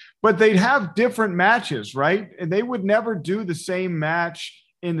territory, but they'd have different matches, right? And they would never do the same match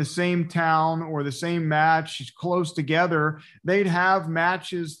in the same town or the same match close together. They'd have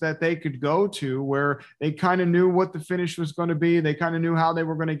matches that they could go to where they kind of knew what the finish was going to be. They kind of knew how they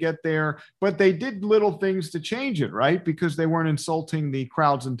were going to get there, but they did little things to change it, right? Because they weren't insulting the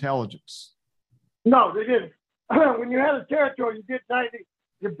crowd's intelligence. No, they didn't. When you had a territory, you did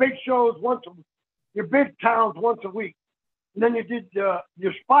your big shows your big towns once a week. And then you did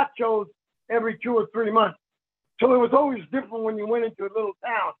your spot shows every 2 or 3 months. So it was always different when you went into a little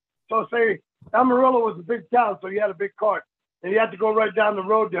town. So say Amarillo was a big town, so you had a big card. And you had to go right down the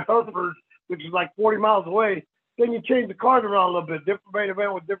road to Hereford, which is like 40 miles away. Then you change the card around a little bit, different main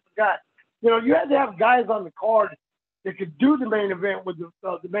event with different guys. You had to have guys on the card that could do the main event with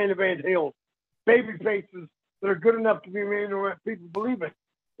the main event heels, baby faces that are good enough to be main event people believe in.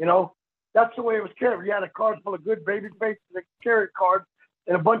 You know, that's the way it was carried. You had a card full of good baby faces that could carry cards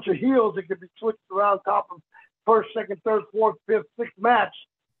and a bunch of heels that could be switched around top of first, second, third, fourth, fifth, sixth match,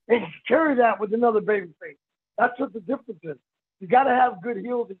 and you carry that with another baby face. That's what the difference is. You got to have good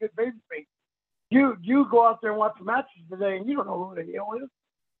heels and good baby face. You go out there and watch the matches today, and you don't know who the heel is.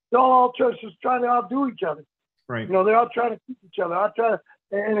 They're all just trying to outdo each other. Right. You know, they're all trying to keep each other.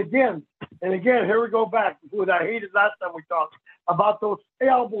 And again, here we go back to what I hated last time we talked about those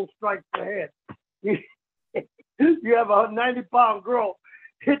elbow strikes to the head. You have a 90-pound girl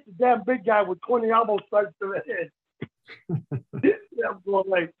hit the damn big guy with 20 elbow strikes to the head. I'm going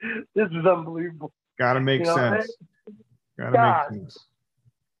like, this is unbelievable. Gotta make sense. Gotta make sense.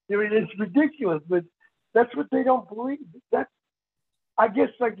 I mean, it's ridiculous, but that's what they don't believe. I guess,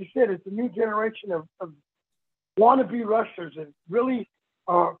 like you said, it's a new generation of wannabe wrestlers that really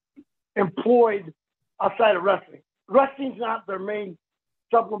are employed outside of wrestling. Wrestling's not their main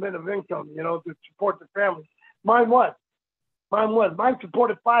supplement of income, you know, to support their families. Mine was. Mine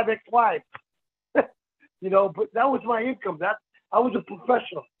supported 5 ex-wives. You know, but that was my income. I was a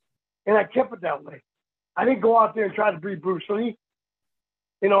professional, and I kept it that way. I didn't go out there and try to be Bruce Lee.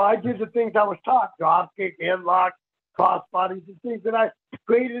 You know, I did the things I was taught: drop kick, headlock, cross bodies, the things that I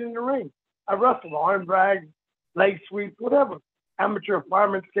created in the ring. I wrestled, arm drag, leg sweep, whatever. Amateur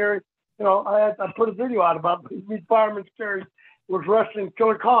fireman's carry. You know, I put a video out about me fireman's carry was wrestling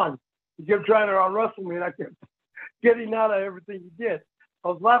Killer Khan. He kept trying to wrestle me, and I kept getting out of everything he did. I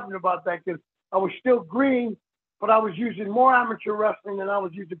was laughing about that because I was still green, but I was using more amateur wrestling than I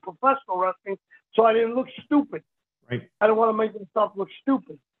was using professional wrestling, so I didn't look stupid. Right. I don't want to make myself look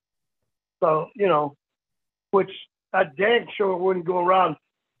stupid. So, you know, which a dang sure wouldn't go around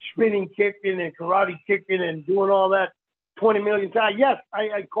spinning kicking and karate kicking and doing all that 20 million times. Yes, I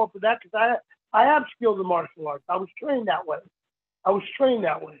incorporate that because I have skills in martial arts. I was trained that way.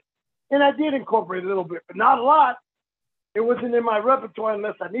 And I did incorporate a little bit, but not a lot. It wasn't in my repertoire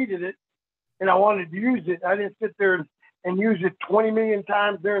unless I needed it and I wanted to use it. I didn't sit there and use it 20 million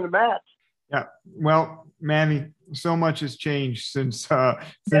times during the match. Yeah. Well, Manny, so much has changed since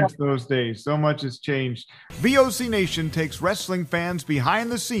those days. So much has changed. VOC Nation takes wrestling fans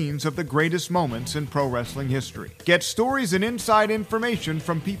behind the scenes of the greatest moments in pro wrestling history. Get stories and inside information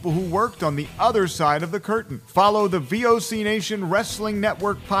from people who worked on the other side of the curtain. Follow the VOC Nation Wrestling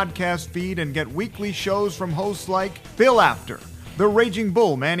Network podcast feed and get weekly shows from hosts like Bill After, The Raging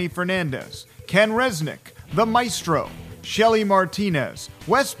Bull Manny Fernandez, Ken Resnick, The Maestro, Shelly Martinez,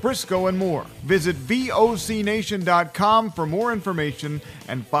 Wes Briscoe, and more. Visit VOCNation.com for more information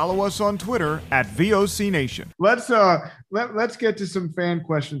and follow us on Twitter at VOCNation. Let's get to some fan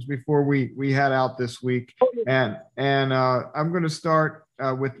questions before we head out this week. And I'm going to start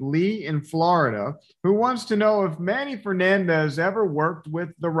with Lee in Florida, who wants to know if Manny Fernandez ever worked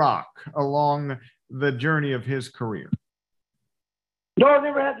with The Rock along the journey of his career. No, I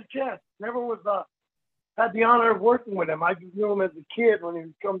never had the chance. Never was had the honor of working with him. I just knew him as a kid when he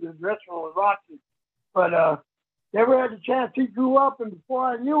would come to the restaurant with Rocky. But never had the chance. He grew up, and before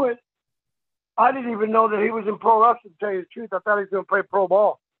I knew it, I didn't even know that he was in pro wrestling, to tell you the truth. I thought he was going to play pro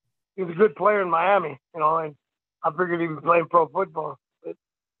ball. He was a good player in Miami, you know, and I figured he was playing pro football.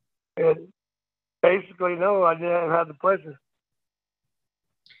 But basically, no, I didn't have the pleasure.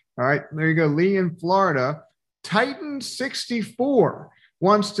 All right, there you go. Lee in Florida. Titan64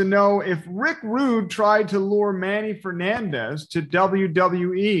 wants to know if Rick Rude tried to lure Manny Fernandez to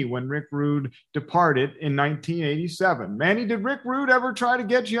WWE when Rick Rude departed in 1987. Manny, did Rick Rude ever try to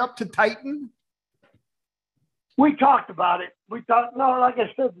get you up to Titan? We talked about it. Like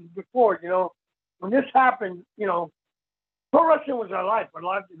I said before, you know, when this happened, you know, pro wrestling was our life. Our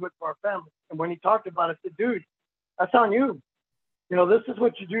lives were good for our family. And when he talked about it, I said, dude, that's on you. You know, this is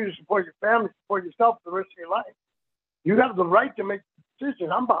what you do to support your family, support yourself for the rest of your life. You have the right to make the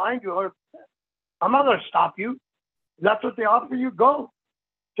decision. I'm behind you 100%. I'm not going to stop you. If that's what they offer you, go.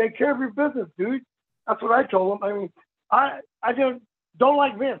 Take care of your business, dude. That's what I told him. I mean, I don't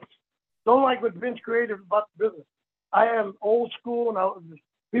like Vince. Don't like what Vince created about the business. I am old school, and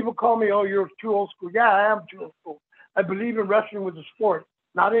people call me, oh, you're too old school. Yeah, I am too old school. I believe in wrestling was a sport,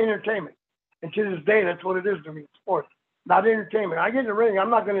 not entertainment. And to this day, that's what it is to me, sport, not entertainment. I get in the ring, I'm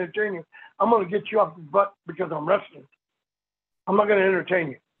not going to entertain you. I'm going to get you off the butt because I'm wrestling. I'm not going to entertain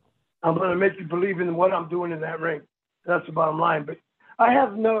you. I'm going to make you believe in what I'm doing in that ring. That's the bottom line. But I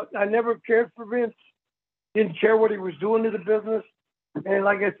never cared for Vince. Didn't care what he was doing to the business. And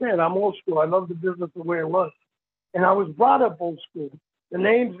like I said, I'm old school. I love the business the way it was. And I was brought up old school. The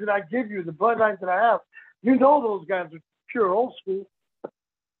names that I give you, the bloodlines that I have, You know those guys are pure old school.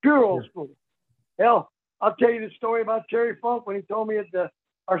 Pure old school. Hell, I'll tell you the story about Terry Funk when he told me at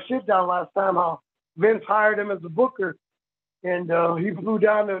our sit-down last time how Vince hired him as a booker, and he flew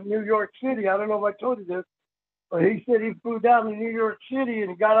down to New York City. I don't know if I told you this, but he said he flew down to New York City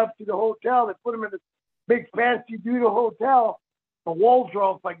and he got up to the hotel. They put him in this big fancy beautiful hotel. The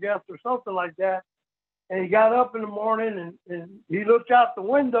Waldorf, I guess, or something like that. And he got up in the morning and he looked out the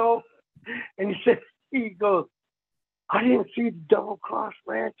window and he said, he goes, I didn't see the Double Cross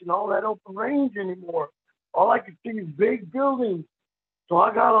Ranch and all that open range anymore. All I could see is big buildings. So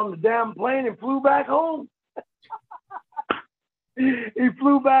I got on the damn plane and flew back home. He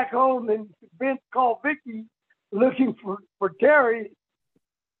flew back home and Vince called Vicky looking for Terry.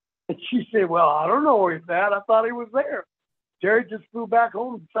 And she said, well, I don't know where he's at. I thought he was there. Terry just flew back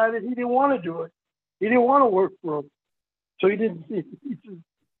home and decided he didn't want to do it. He didn't want to work for him. So he didn't. He just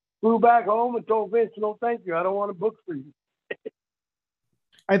flew back home and told Vince, no, thank you. I don't want to book for you.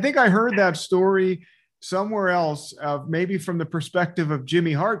 I think I heard that story somewhere else, maybe from the perspective of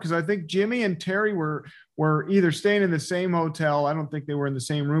Jimmy Hart, because I think Jimmy and Terry were either staying in the same hotel. I don't think they were in the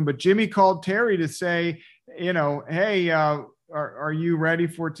same room, but Jimmy called Terry to say, hey, are you ready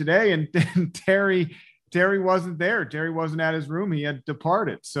for today? And Terry wasn't there. Terry wasn't at his room. He had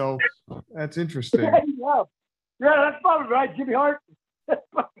departed. So that's interesting. Yeah, that's probably right. Jimmy Hart. That's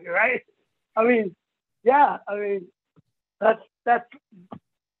probably right. I mean, that's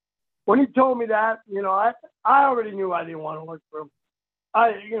when he told me that, I already knew I didn't want to work for him.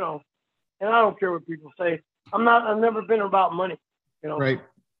 And I don't care what people say. I've never been about money, Right.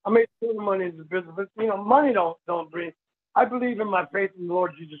 I made money as a business, but money don't bring. I believe in my faith in the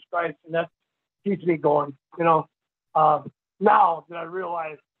Lord Jesus Christ, and that keeps me going. Now that I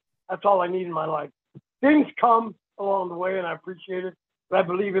realize that's all I need in my life. Things come along the way, and I appreciate it, but I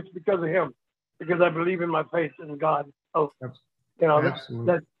believe it's because of Him, because I believe in my faith in God. So,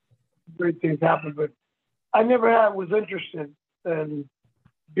 that great things happen. But I never was interested in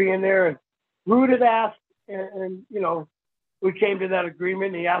being there. And Root had asked, and we came to that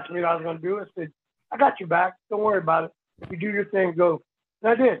agreement, and he asked me what I was going to do. I said, I got your back. Don't worry about it. You do your thing, go.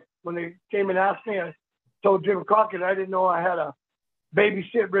 And I did. When they came and asked me, I told Jim Crockett I didn't know I had a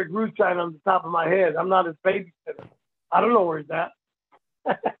babysit Rick Root sign on the top of my head. I'm not his babysitter. I don't know where he's at.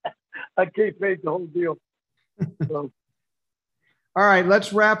 I can't pay the whole deal. So. All right,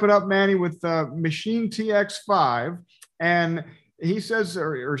 let's wrap it up, Manny, with Machine TX5. And he says,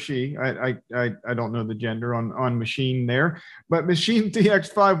 or she, I don't know the gender on Machine there, but Machine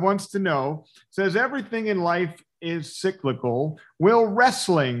TX5 wants to know, says everything in life is cyclical. Will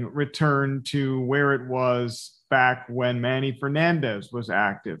wrestling return to where it was back when Manny Fernandez was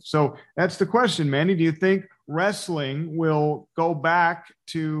active? So that's the question, Manny. Do you think wrestling will go back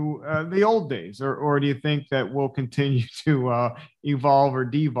to the old days, or do you think that we'll continue to evolve or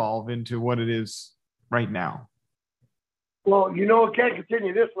devolve into what it is right now? Well, it can't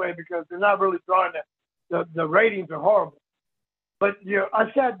continue this way because they're not really drawing the ratings are horrible. But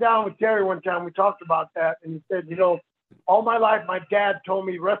I sat down with Terry one time. We talked about that, and he said, all my life my dad told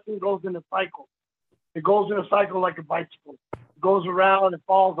me wrestling goes in a cycle. It goes in a cycle like a bicycle. It goes around and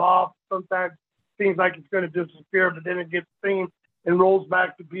falls off. Sometimes it seems like it's going to disappear, but then it gets seen and rolls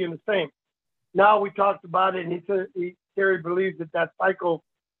back to being the same. Now we talked about it, and he said Terry believes that cycle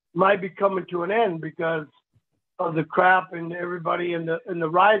might be coming to an end because of the crap and everybody and the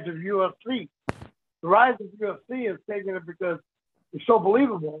rise of UFC. The rise of UFC is taking it because it's so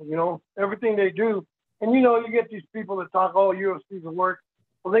believable, everything they do. And, you get these people that talk, oh, UFC's a work.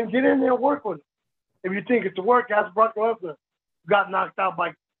 Well, then get in there and work with it. If you think it's a work, ask Brock Lesnar, who got knocked out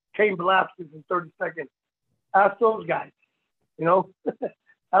by Cain Velasquez in 30 seconds. Ask those guys,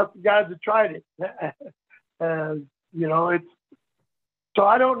 Ask the guys that tried it. It's, so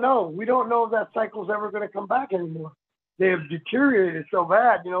I don't know. We don't know if that cycle's ever going to come back anymore. They have deteriorated so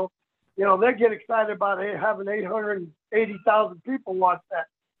bad, they get excited about having 880,000 people watch that.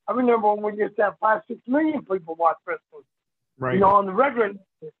 I remember when we get that 5-6 million people watch wrestling. Right. On the regular,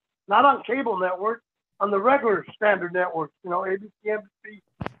 not on cable network, on the regular standard networks, ABC, NBC,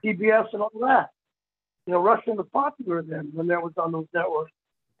 CBS, and all that. Wrestling was popular then when that was on those networks.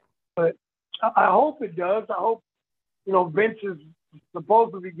 But I hope it does. I hope, Vince is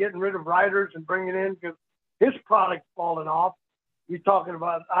supposed to be getting rid of writers and bringing in because his product's falling off. I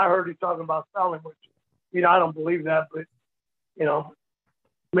heard he's talking about selling, which, I don't believe that, but,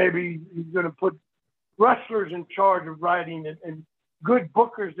 maybe he's going to put wrestlers in charge of writing and good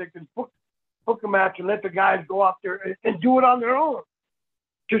bookers that can book a match and let the guys go out there and do it on their own.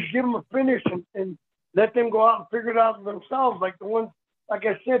 Just give them a finish and let them go out and figure it out for themselves, like the ones, like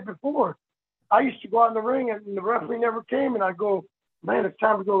I said before. I used to go out in the ring and the referee never came, and I go, man, it's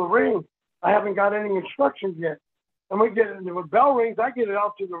time to go to the ring. I haven't got any instructions yet. And we get it, the bell rings, I get it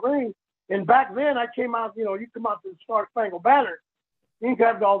out to the ring. And back then I came out, you come out to the Star Spangled Banner. You can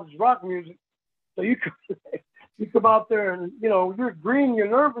have all this rock music. So you come out there and, you're green, you're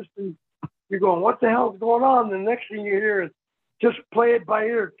nervous, and you're going, what the hell's going on? And the next thing you hear is, just play it by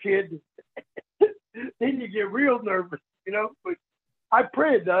ear, kid. Then you get real nervous, But I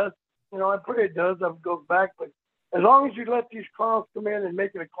pray it does. I pray it does. It goes back. But as long as you let these clowns come in and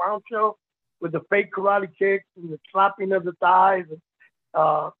make it a clown show with the fake karate kicks and the slapping of the thighs and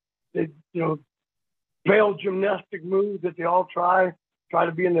the veiled gymnastic moves that they all try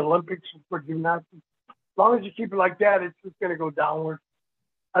to be in the Olympics for gymnastics. As long as you keep it like that, it's just going to go downward.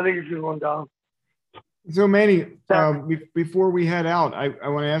 I think it's just going down. So Manny, before we head out, I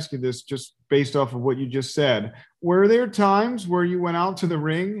want to ask you this just based off of what you just said. Were there times where you went out to the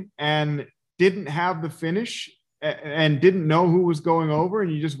ring and didn't have the finish and didn't know who was going over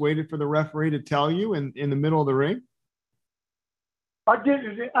and you just waited for the referee to tell you in the middle of the ring? I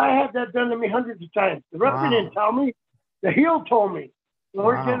did. I had that done to me hundreds of times. The referee didn't tell me. The heel told me. When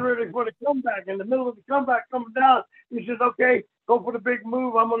we're getting ready for the comeback, in the middle of the comeback coming down, he says, okay, go for the big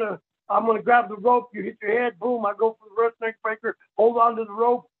move. I'm gonna grab the rope. You hit your head. Boom. I go for the reverse neck breaker. Hold on to the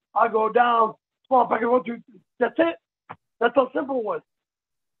rope. I go down. Small packet 1, 2, 3. That's it. That's how simple it was.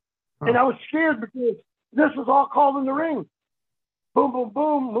 Huh. And I was scared because this was all called in the ring. Boom, boom,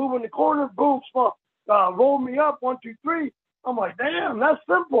 boom. Move in the corner. Boom. Small. Roll me up. 1, 2, 3. I'm like, damn, that's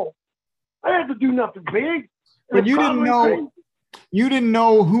simple. I had to do nothing big. But you didn't know. Crazy. You didn't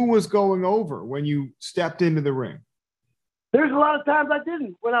know who was going over when you stepped into the ring. There's a lot of times I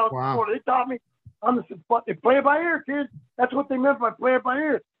didn't when I was before. They taught me, they play it by ear, kids. That's what they meant by play it by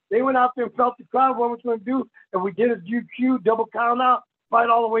ear. They went out there and felt the crowd, what was going to do. And we did a GQ, double count out, fight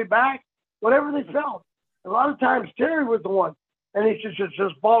all the way back, whatever they felt. A lot of times Terry was the one. And he said,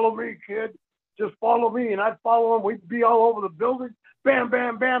 just follow me, kid. Just follow me. And I'd follow him. We'd be all over the building. Bam,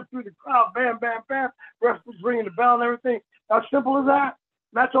 bam, bam, through the crowd. Bam, bam, bam. Ref was ringing the bell and everything. How simple is that?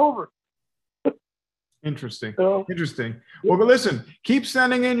 That's over. Interesting. Interesting. Well, but listen, keep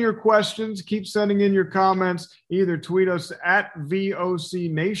sending in your questions. Keep sending in your comments. Either tweet us at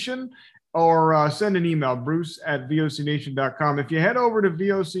VOC Nation or send an email, bruce@vocnation.com. If you head over to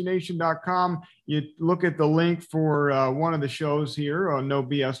vocnation.com, you look at the link for one of the shows here on No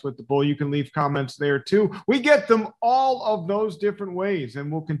BS with the Bull. You can leave comments there too. We get them all of those different ways,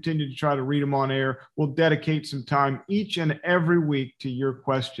 and we'll continue to try to read them on air. We'll dedicate some time each and every week to your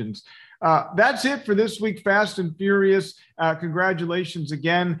questions. That's it for this week, Fast and Furious. Congratulations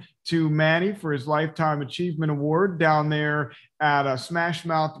again to Manny for his Lifetime Achievement Award down there at Smash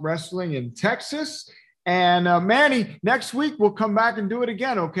Mouth Wrestling in Texas. And Manny, next week we'll come back and do it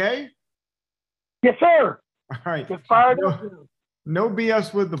again, okay? Yes, sir. All right. Get fired up. No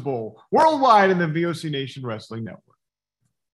BS with the Bull. Worldwide in the VOC Nation Wrestling Network.